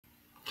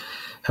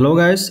Hello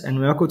guys and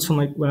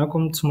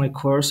welcome to my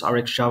course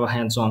RxJava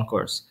hands-on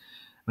course.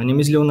 My name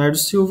is Leonardo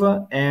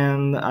Silva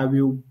and I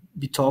will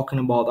be talking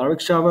about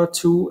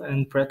RxJava2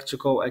 and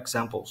practical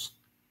examples.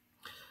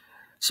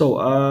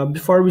 So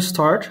before we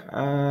start,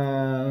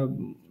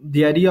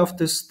 the idea of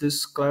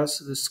these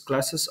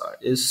classes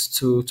is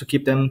to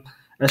keep them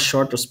as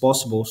short as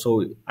possible.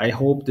 So I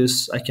hope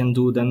I can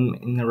do them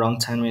in around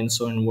 10 minutes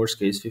or in worst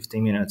case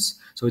 15 minutes.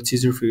 So it's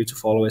easier for you to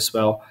follow as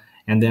well,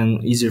 and then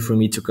easier for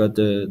me to cut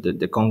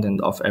the content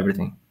of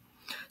everything.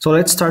 So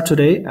let's start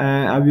today.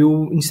 I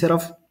will, instead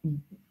of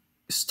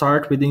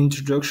start with the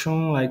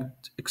introduction, like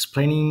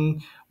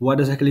explaining what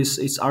exactly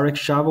is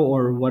RxJava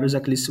or what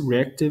exactly is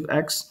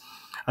ReactiveX,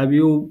 I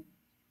will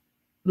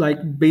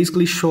like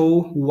basically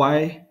show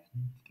why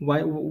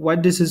why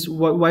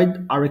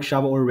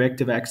RxJava or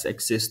ReactiveX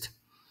exist.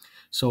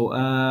 So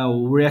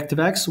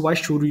ReactiveX, what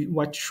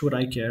should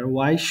I care?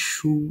 Why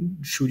should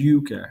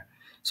you care?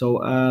 So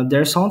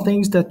there are some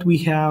things that we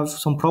have,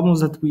 some problems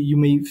that you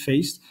may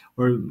face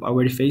or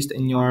already faced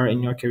in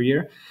your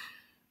career.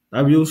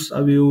 I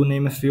will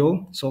name a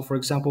few. So for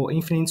example,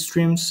 infinite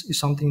streams is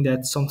something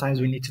that sometimes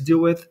we need to deal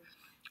with.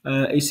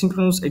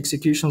 Asynchronous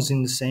executions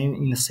in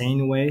the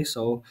same way.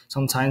 So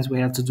sometimes we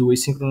have to do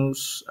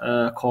asynchronous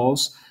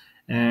calls,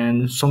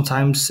 and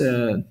sometimes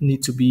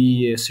need to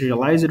be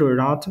serialized or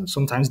not.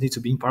 Sometimes need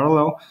to be in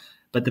parallel,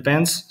 but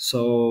depends.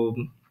 So,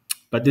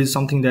 but this is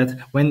something that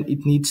when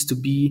it needs to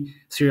be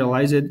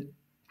serialized,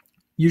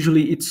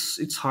 usually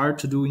it's hard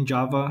to do in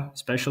Java,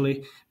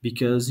 especially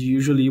because it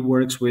usually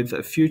works with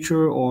a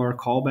future or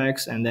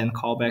callbacks, and then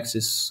callbacks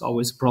is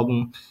always a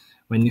problem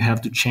when you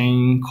have to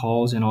chain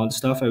calls and all the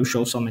stuff. I will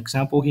show some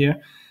example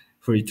here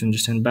for you to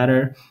understand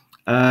better.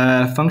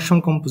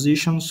 Function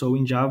composition. So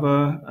in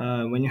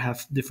Java, when you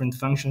have different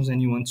functions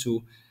and you want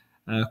to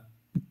uh,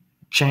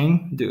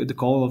 chain the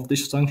call of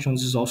these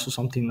functions, is also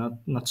something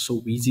not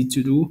so easy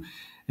to do,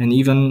 and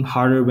even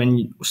harder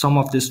when some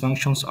of these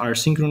functions are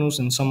synchronous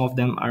and some of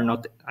them are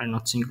not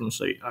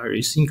synchronous, are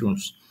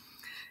asynchronous.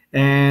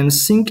 And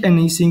sync and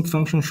async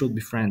functions should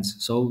be friends.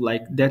 So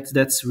like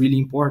that's really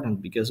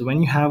important, because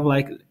when you have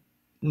like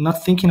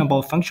not thinking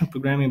about function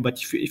programming, but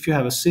if you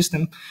have a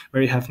system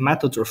where you have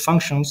methods or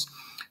functions,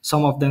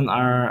 some of them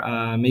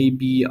are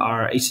maybe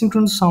are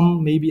asynchronous,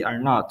 some maybe are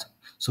not.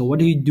 So what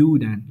do you do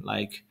then?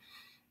 Like,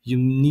 you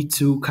need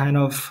to kind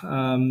of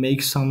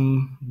make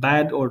some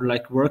bad or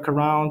like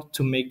workaround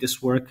to make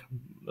this work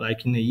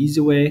like in an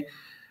easy way,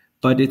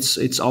 but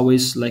it's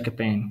always like a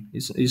pain.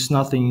 It's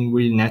nothing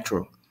really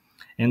natural,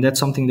 and that's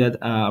something that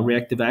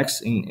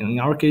ReactiveX, in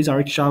our case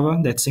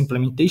RxJava, that's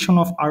implementation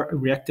of our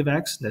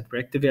ReactiveX. That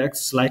ReactiveX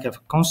is like a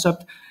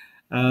concept,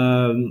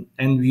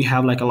 and we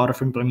have like a lot of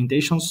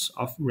implementations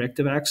of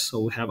ReactiveX.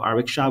 So we have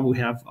RxJava, we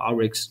have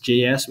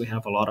RxJS, we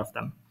have a lot of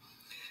them.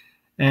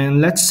 And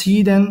let's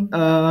see then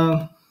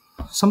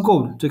some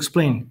code to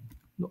explain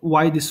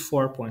why these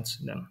 4 points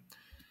then.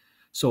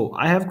 So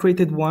I have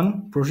created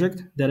one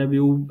project that I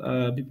will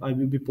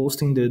be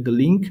posting the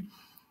link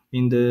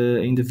in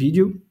the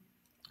video,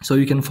 so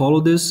you can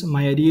follow this.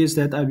 My idea is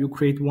that I will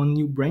create one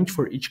new branch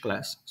for each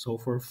class. So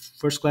for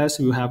first class,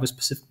 you have a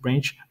specific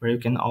branch where you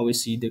can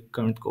always see the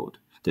current code,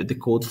 the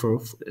code for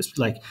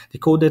like the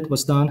code that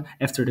was done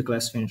after the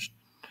class finished.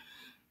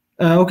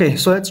 Okay,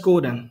 so let's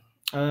go then.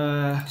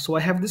 So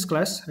I have this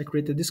class. I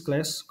created this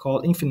class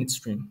called Infinite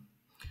Stream.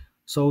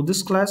 So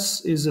this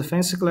class is a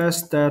fancy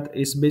class that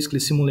is basically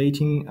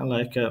simulating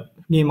like a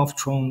Game of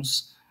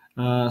Thrones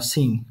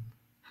scene.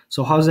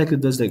 So how exactly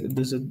does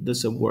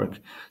it work?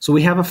 So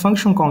we have a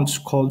function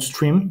called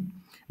stream.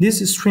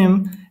 This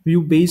stream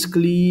will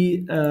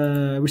basically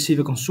receive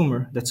a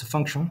consumer. That's a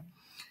function.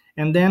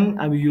 And then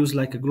I will use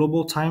like a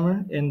global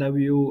timer, and I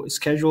will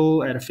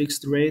schedule at a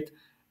fixed rate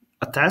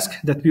a task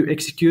that will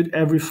execute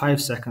every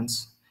 5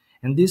 seconds.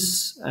 And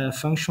this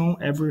function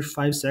every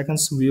 5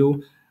 seconds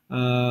will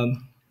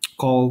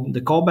call the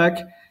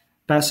callback,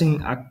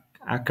 passing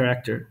a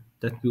character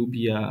that will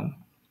be a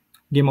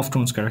Game of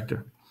Thrones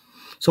character.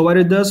 So what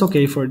it does,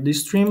 okay, for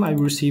this stream, I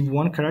will receive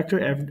one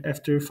character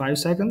after 5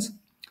 seconds.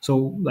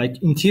 So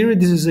like in theory,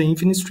 this is an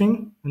infinite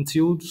stream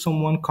until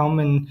someone come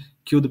and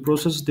kill the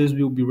process. This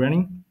will be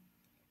running.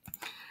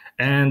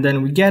 And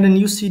then we get a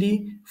new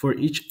CD for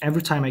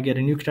every time I get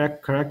a new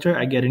character,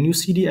 I get a new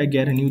CD, I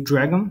get a new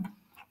dragon.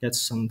 That's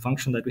some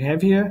function that we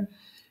have here.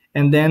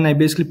 And then I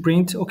basically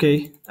print,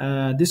 okay,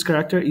 this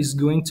character is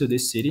going to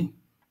this city.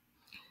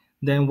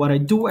 Then what I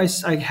do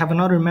is I have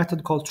another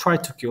method called try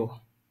to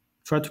kill.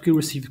 Try to kill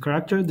receive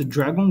character, the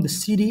dragon, the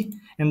city,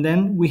 and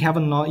then we have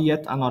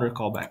yet another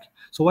callback.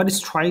 So what is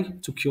try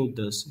to kill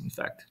does, in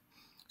fact?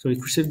 So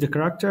it receives the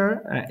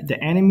character,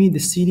 the enemy, the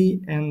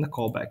city, and the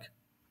callback.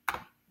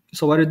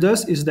 So what it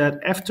does is that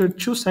after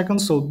 2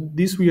 seconds, so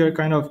this we are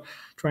kind of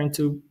trying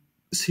to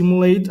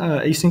simulate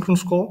a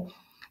asynchronous call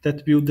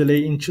that will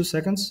delay in 2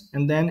 seconds,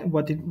 and then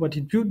what it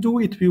will do,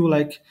 it will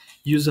like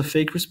use a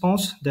fake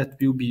response that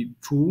will be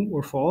true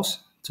or false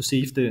to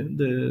see if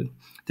the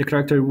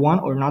character won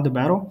or not the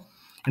battle,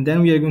 and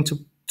then we are going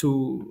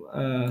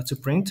to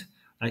print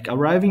like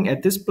arriving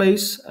at this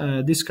place,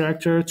 this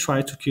character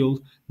tried to kill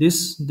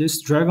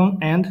this dragon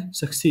and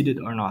succeeded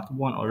or not,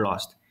 won or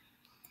lost.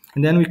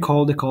 And then we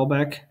call the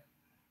callback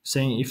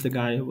saying if the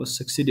guy was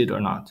succeeded or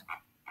not.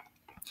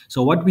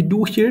 So what we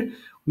do here,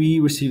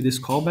 we receive this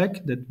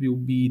callback that will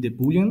be the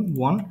boolean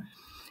one,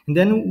 and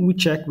then we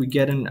check, we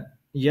get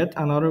yet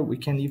another. We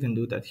can even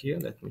do that here.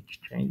 Let me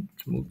change,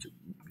 move to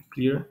be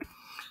clear.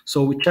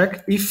 So we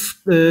check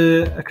if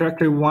a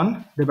character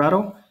won the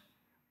battle.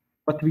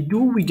 What we do,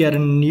 we get a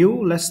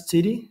new last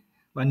city,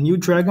 a new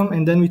dragon,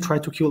 and then we try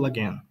to kill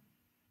again.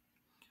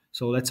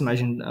 So let's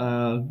imagine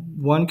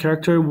one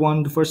character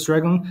won the first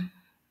dragon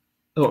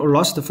or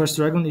lost the first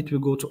dragon. It will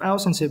go to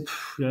else and say,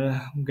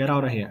 get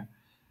out of here.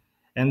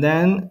 And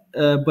then,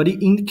 but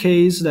in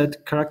case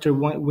that character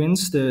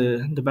wins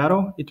the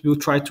battle, it will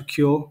try to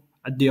kill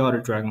the other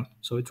dragon.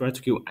 So it tries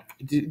to kill.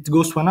 It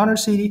goes to another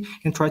city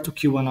and try to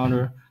kill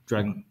another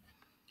dragon.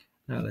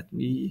 Now let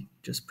me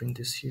just print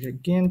this here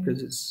again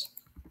because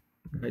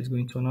it's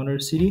going to another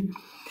city.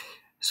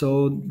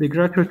 So the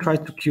character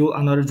tried to kill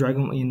another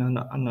dragon in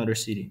another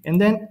city. And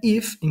then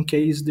if in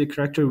case the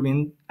character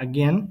win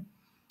again,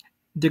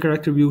 the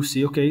character will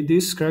see, okay,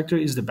 this character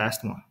is the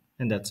best one,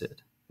 and that's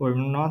it. Or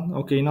not,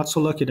 okay, not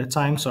so lucky that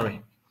time,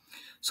 sorry.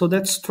 So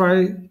let's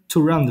try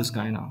to run this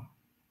guy now.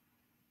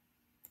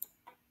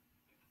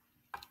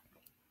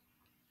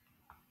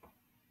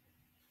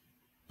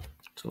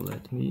 So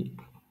let me,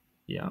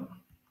 yeah.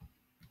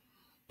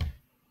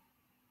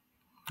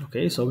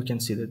 Okay, so we can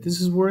see that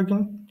this is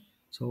working.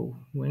 So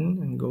win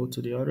and go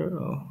to the other.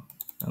 Oh,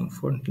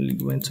 unfortunately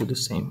went to the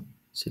same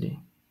city.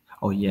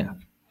 Oh yeah,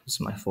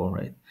 it's my fault,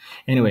 right?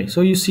 Anyway,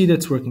 so you see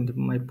that's working.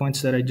 My point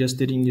is that I just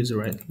didn't use the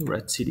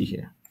right city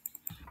here,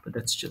 but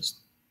that's just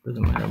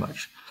doesn't matter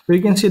much. So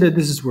you can see that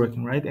this is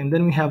working, right? And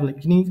then we have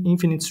like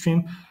infinite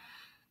stream.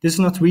 This is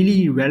not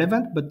really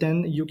relevant, but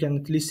then you can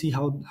at least see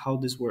how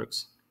this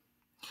works.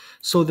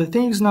 So the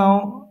thing is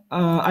now,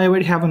 I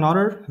already have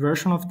another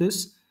version of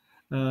this,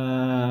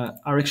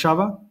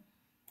 RxJava,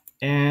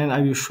 and I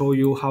will show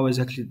you how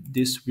exactly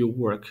this will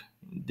work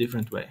in a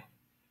different way.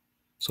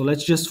 So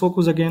let's just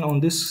focus again on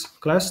this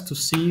class to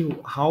see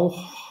how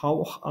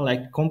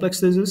like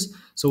complex this is.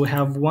 So we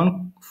have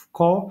one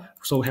call,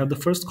 so we have the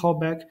first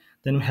callback,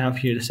 then we have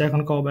here the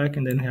second callback,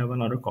 and then we have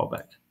another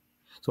callback.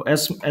 So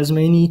as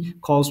many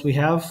calls we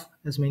have,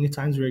 as many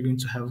times we're going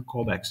to have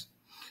callbacks.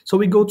 So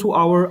we go to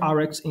our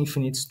Rx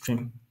infinite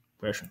stream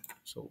version.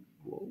 So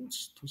whoa,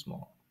 it's too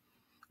small.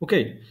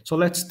 Okay, so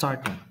let's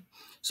start then.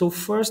 So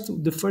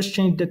the first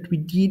change that we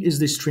did is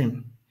the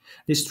stream.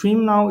 The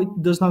stream now,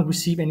 it does not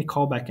receive any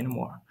callback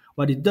anymore.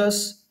 What it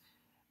does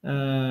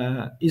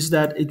is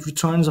that it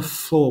returns a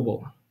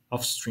flowable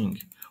of string.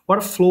 What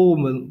a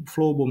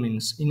flowable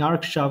means? In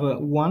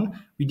RxJava2,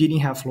 we didn't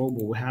have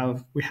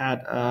flowable. We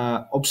had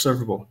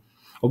observable.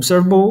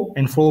 Observable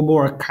and flowable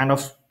are kind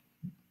of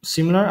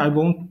similar. I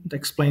won't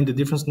explain the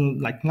difference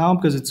like now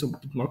because it's a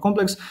bit more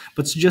complex,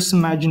 but just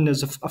imagine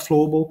there's a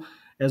flowable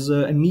as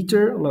a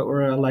emitter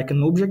or like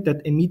an object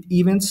that emit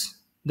events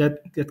that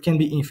can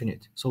be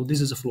infinite. So this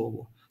is a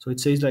flowable. So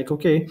it says like,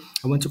 okay,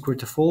 I want to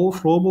create a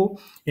flowable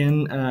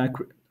and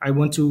I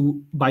want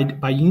to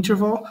by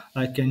interval,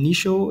 like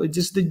initial, it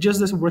just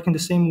doesn't work in the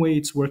same way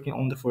it's working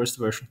on the first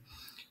version.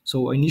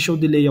 So initial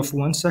delay of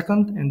 1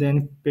 second and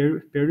then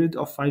period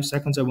of 5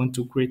 seconds, I want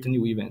to create a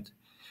new event.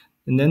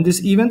 And then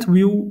this event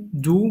will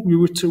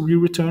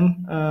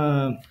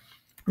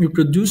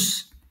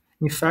produce,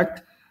 in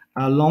fact,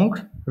 a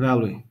long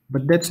value,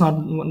 but that's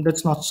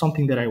not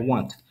something that I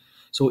want.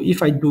 So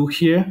if I do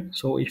here,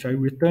 so if I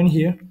return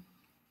here,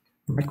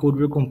 my code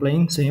will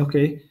complain saying,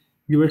 okay,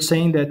 you were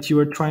saying that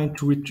you're trying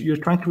to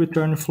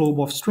return a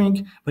flowable of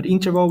string, but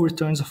interval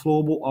returns a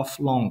flowable of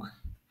long,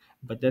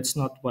 but that's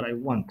not what I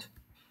want.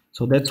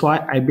 So that's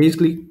why I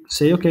basically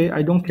say, okay,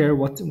 I don't care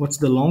what's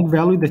the long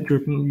value that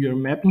you're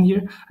mapping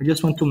here. I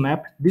just want to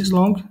map this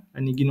long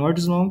and ignore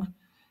this long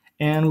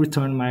and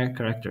return my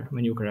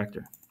new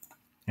character.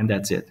 And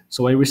that's it.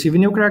 So I receive a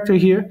new character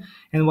here.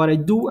 And what I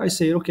do, I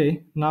say,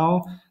 okay,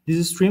 now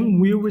this stream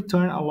will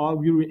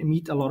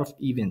emit a lot of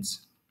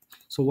events.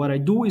 So what I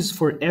do is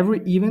for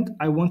every event,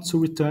 I want to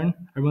return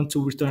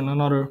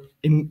another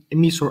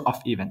emitter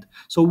of event.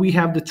 So we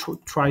have the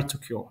try to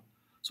kill.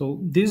 So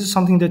this is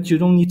something that you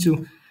don't need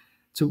to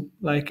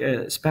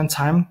spend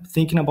time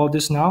thinking about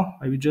this now.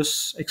 I will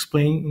just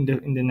explain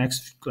in the next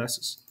few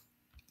classes.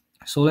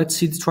 So let's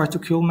see the try to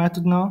kill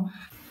method now.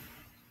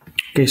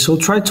 Okay, so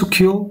try to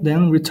kill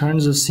then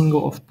returns a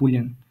single of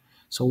boolean.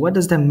 So what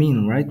does that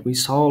mean, right? We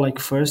saw like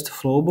first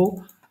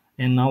flowable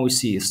and now we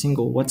see a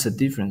single. What's the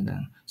difference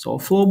then? So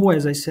flowable,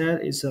 as I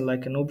said, is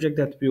like an object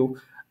that will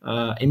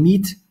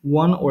emit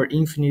one or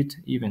infinite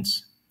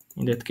events.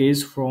 In that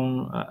case,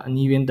 from an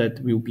event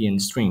that will be in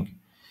string.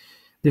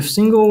 The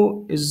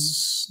single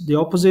is the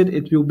opposite.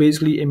 It will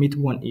basically emit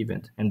one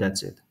event, and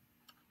that's it.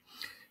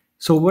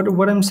 So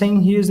what I'm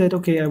saying here is that,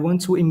 okay, I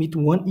want to emit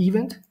one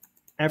event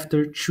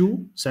after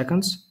 2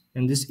 seconds,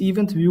 and this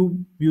event will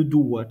do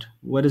what?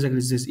 What exactly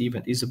is this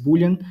event? It's a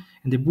boolean,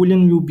 and the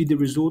boolean will be the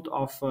result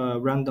of a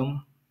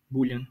random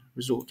Boolean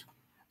result.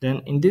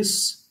 Then in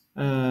this,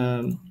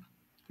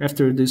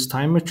 after this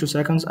timer 2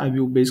 seconds, I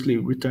will basically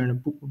return a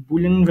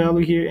Boolean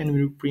value here, and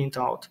we will print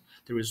out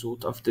the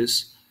result of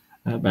this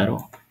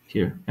battle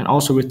here, and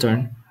also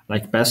return,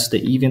 like, pass the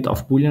event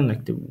of Boolean,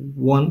 like the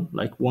one,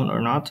 like one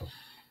or not,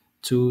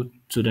 to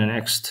the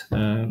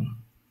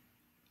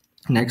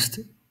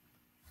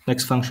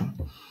next function.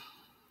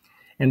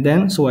 And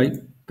then, so I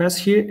pass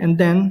here, and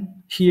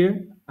then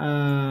here,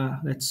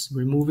 let's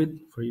remove it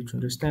for you to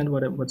understand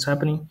what's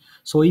happening.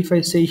 So if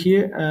I say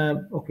here,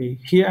 okay,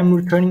 here I'm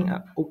returning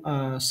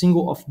a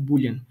single of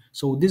Boolean.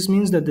 So this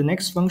means that the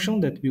next function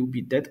that will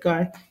be that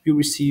guy will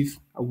receive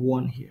a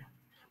 1 here.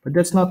 But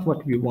that's not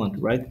what we want,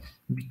 right?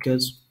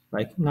 Because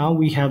like now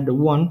we have the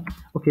 1,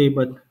 okay,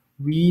 but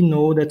we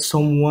know that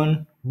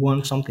someone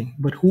won something.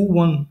 But who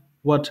won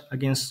what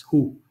against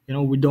who?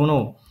 We don't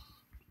know.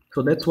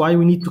 So that's why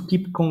we need to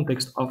keep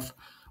context of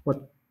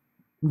what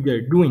we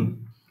are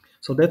doing.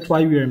 So that's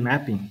why we are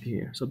mapping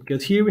here. So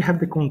because here we have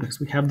the context,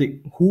 we have the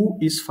who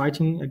is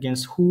fighting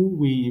against who,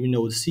 we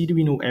know the city,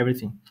 we know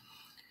everything.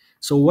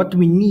 So what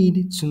we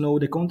need to know,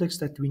 the context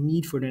that we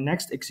need for the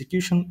next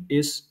execution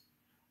is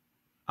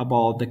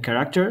about the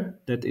character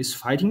that is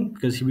fighting,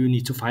 because we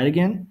need to fight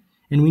again.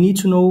 And we need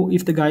to know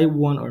if the guy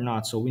won or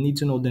not. So we need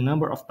to know the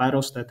number of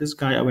battles that this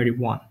guy already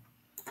won.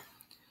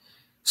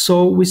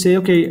 So we say,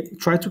 okay,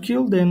 try to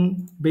kill,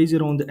 then based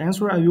on the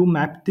answer, I will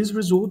map this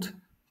result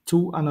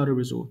to another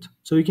result.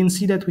 So you can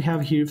see that we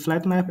have here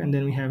flat map, and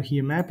then we have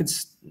here map.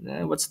 It's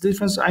what's the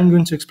difference? I'm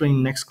going to explain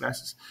in next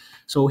classes.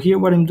 So here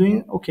what I'm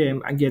doing, okay,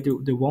 I get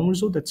the one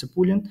result, that's a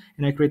Boolean,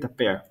 and I create a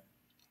pair.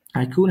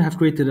 I could have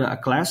created a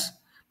class,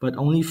 but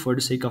only for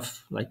the sake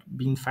of like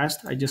being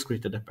fast, I just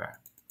created a pair.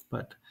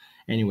 But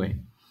anyway.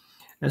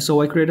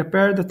 So I create a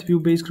pair that will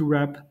basically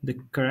wrap the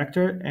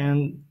character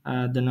and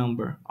the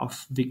number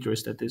of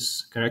victories that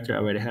this character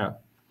already have.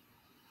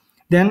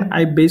 Then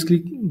I basically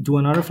do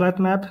another flat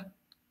map.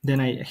 Then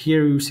I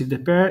here receive the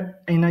pair,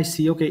 and I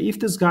see, okay, if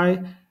this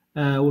guy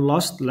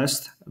lost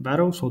last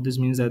battle, so this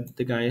means that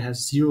the guy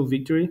has 0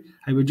 victory,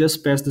 I will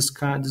just pass this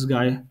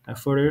guy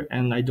further,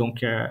 and I don't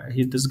care.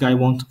 This guy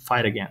won't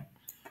fight again.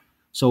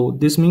 So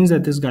this means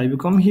that this guy will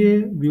come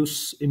here, will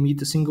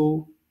emit a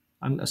single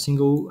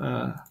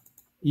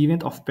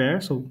event of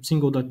pair. So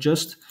single dot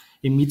just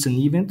emits an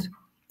event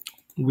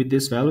with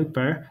this value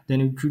pair. Then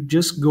it could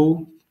just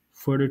go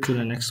further to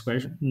the next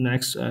question,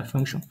 next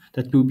function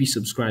that will be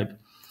subscribe.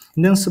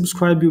 And then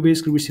subscribe will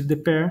basically receive the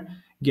pair,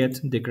 get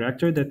the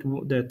character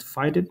that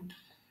fight it,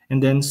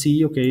 and then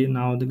see, okay,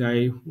 now the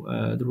guy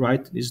the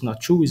right is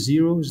not true, is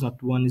 0, is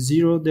not 1, is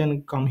 0.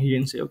 Then come here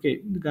and say,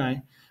 okay, the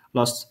guy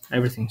lost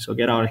everything, so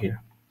get out of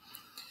here.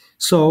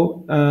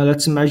 So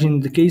let's imagine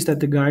the case that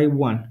the guy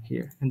won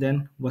here, and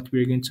then what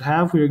we're going to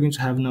have,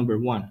 number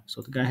 1.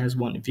 So the guy has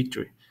 1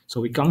 victory. So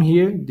we come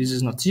here, this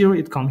is not 0,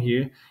 it come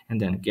here, and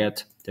then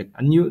get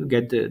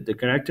the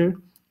character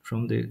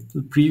from the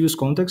previous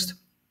context,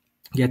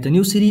 get a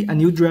new city, a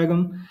new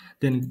dragon,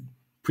 then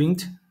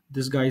print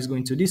this guy is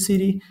going to this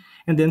city,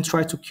 and then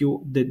try to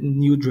kill the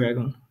new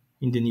dragon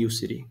in the new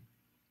city.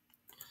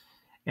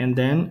 And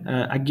then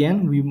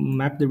again, we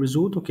map the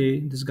result, okay,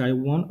 this guy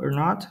won or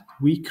not.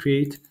 We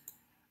create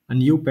a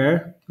new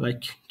pair,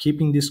 like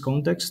keeping this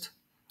context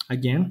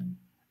again,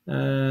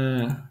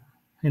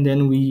 and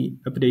then we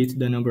update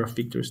the number of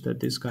victories that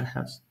this guy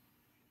has.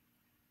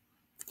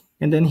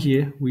 And then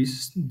here we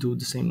do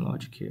the same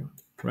logic here,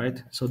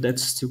 right? So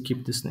that's still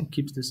keep the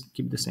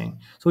same.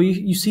 So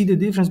you see the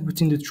difference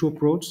between the two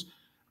approaches.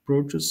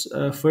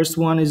 First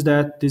one is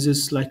that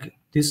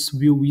this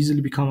will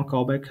easily become a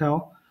callback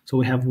hell. So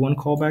we have one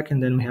callback,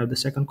 and then we have the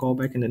second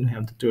callback, and then we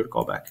have the third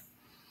callback.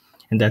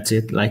 And that's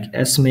it. Like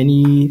as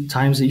many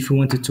times, if you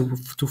wanted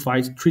to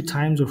fight 3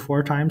 times or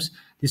 4 times,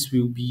 this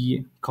will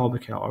be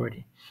callback hell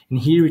already. And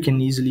here we can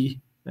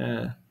easily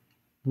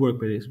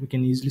work with this. We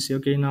can easily say,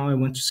 okay, now I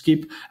want to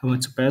skip, I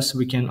want to pass.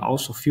 We can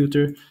also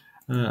filter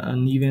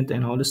an event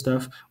and all the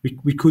stuff.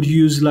 We could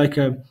use like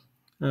an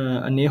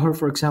error,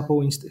 for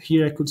example.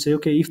 Here I could say,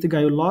 okay, if the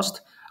guy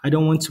lost, I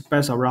don't want to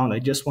pass around. I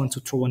just want to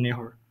throw an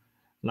error.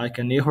 Like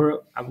an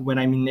error, when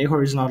I mean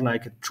error, is not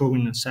like a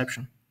throwing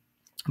exception,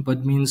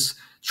 but means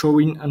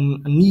throwing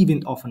an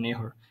event of an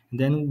error. And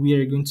then we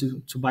are going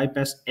to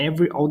bypass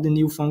all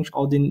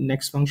the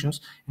next functions,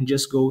 and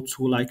just go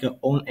to like a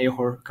on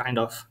error kind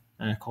of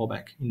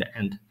callback in the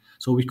end.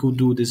 So we could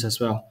do this as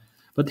well.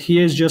 But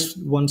here's just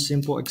one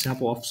simple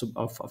example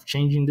of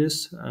changing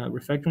this,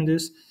 refactoring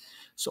this.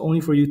 So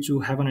only for you to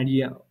have an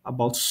idea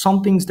about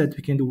some things that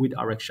we can do with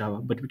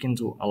RxJava, but we can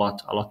do a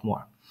lot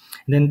more.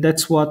 And then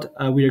that's what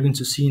we are going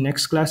to see in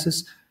next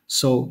classes.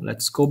 So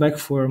let's go back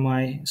for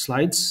my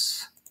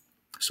slides.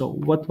 So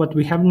what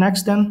we have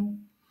next then?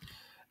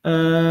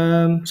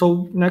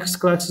 So next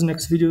classes,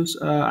 next videos,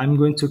 I'm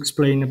going to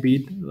explain a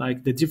bit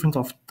like the different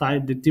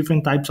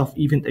types of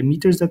event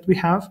emitters that we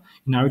have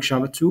in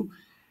RxJava2,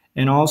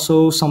 and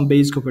also some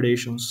basic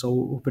operations. So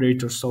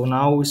operators. So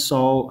now we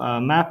saw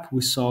map,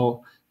 we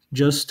saw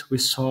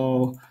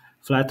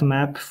flat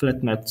map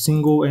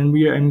single, and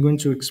I'm going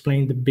to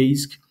explain the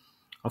basic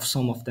of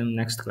some of them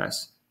next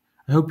class.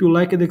 I hope you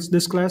like it,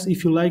 this class.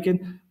 If you like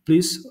it,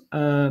 please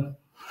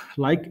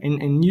like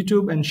in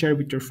YouTube and share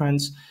with your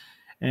friends.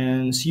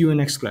 And see you in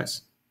next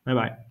class. Bye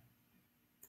bye.